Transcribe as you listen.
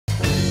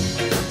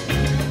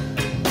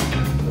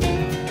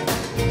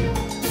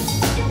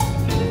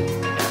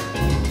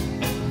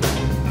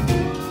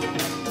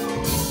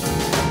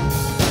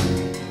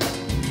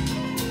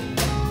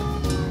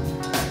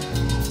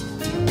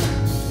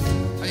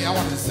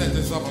set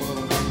this up a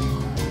little bit.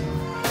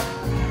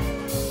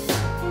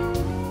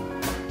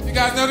 You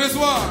guys know this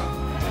one?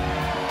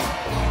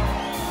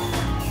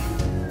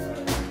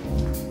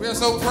 We're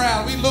so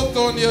proud. We looked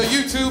on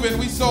YouTube and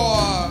we saw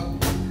a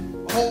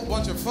whole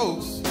bunch of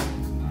folks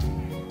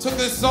took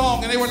this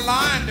song and they were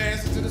line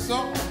dancing to the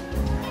song.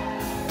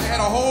 They had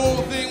a whole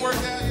thing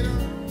worked out, you know?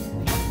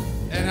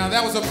 And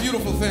that was a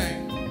beautiful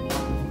thing.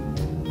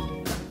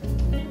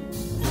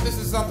 This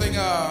is something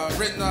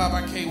written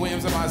by Kae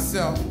Williams and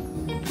myself.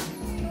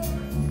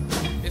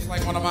 It's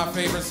like one of my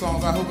favorite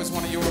songs. I hope it's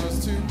one of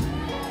yours too.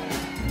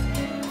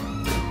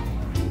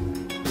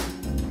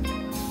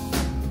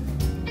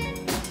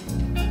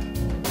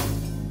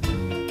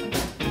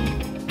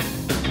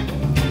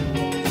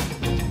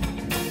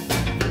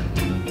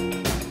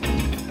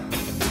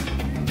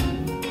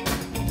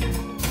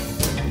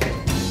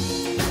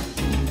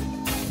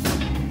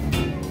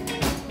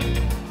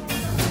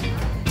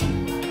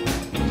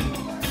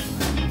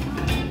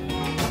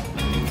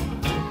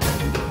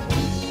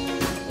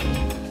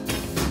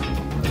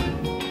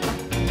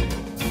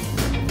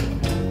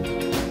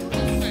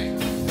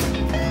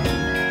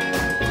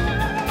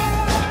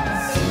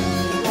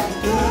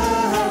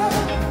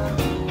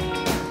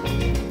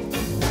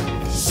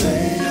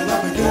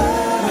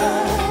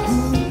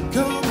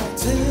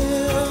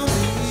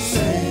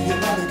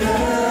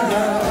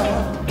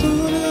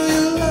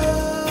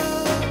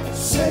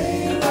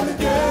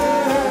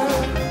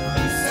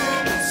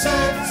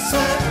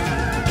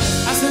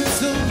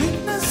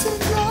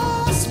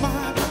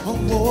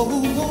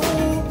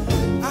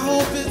 I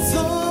hope it's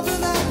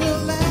something that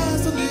will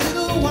last a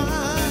little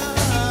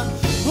while.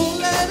 Oh,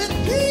 let it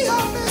be a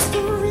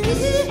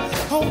mystery.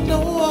 Oh no,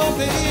 oh,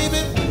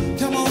 baby,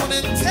 come on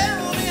and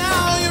tell me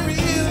how you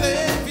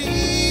really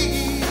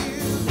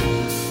feel.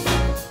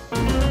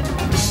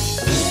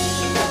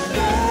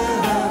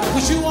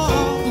 'Cause you are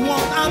the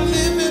one I'm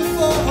living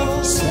for.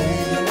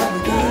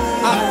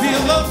 I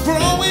feel love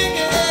growing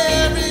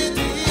every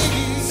day.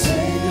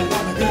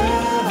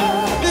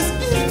 This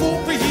is for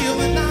real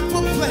and not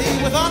for play.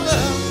 With our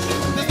love,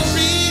 there's a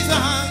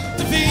reason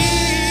to be.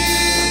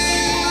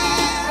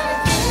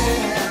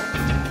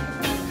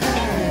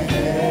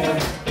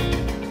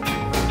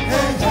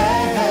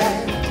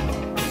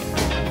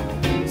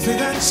 Say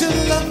that you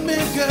love me,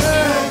 girl.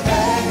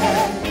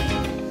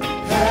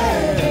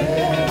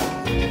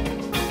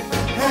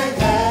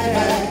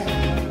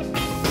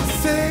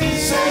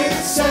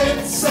 Say.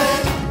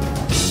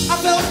 I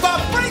felt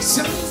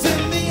vibrations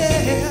in the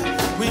air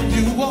when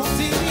you walked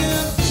in.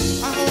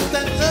 I hope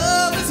that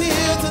love is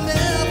here to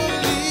never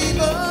leave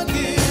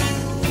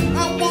again. I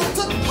want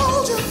to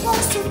hold you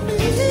close to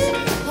me.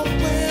 Oh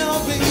well,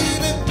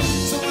 baby,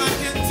 so I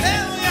can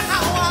tell you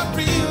how I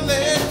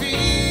really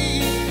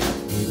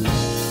feel.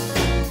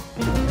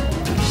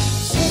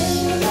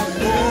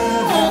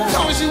 Oh,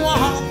 'cause you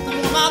are the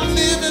one I'm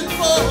living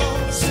for.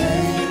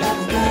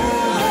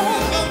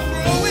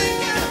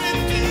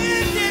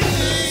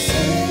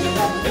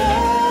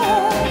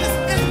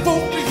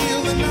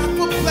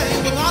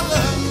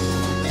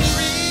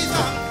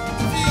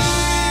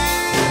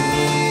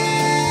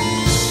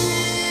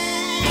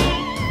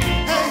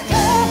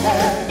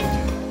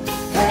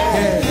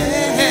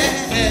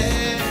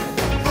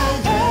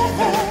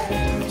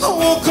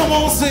 Come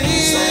on, say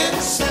it.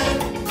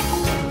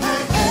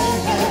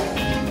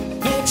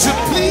 Won't you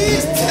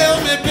please tell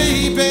me,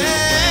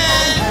 baby?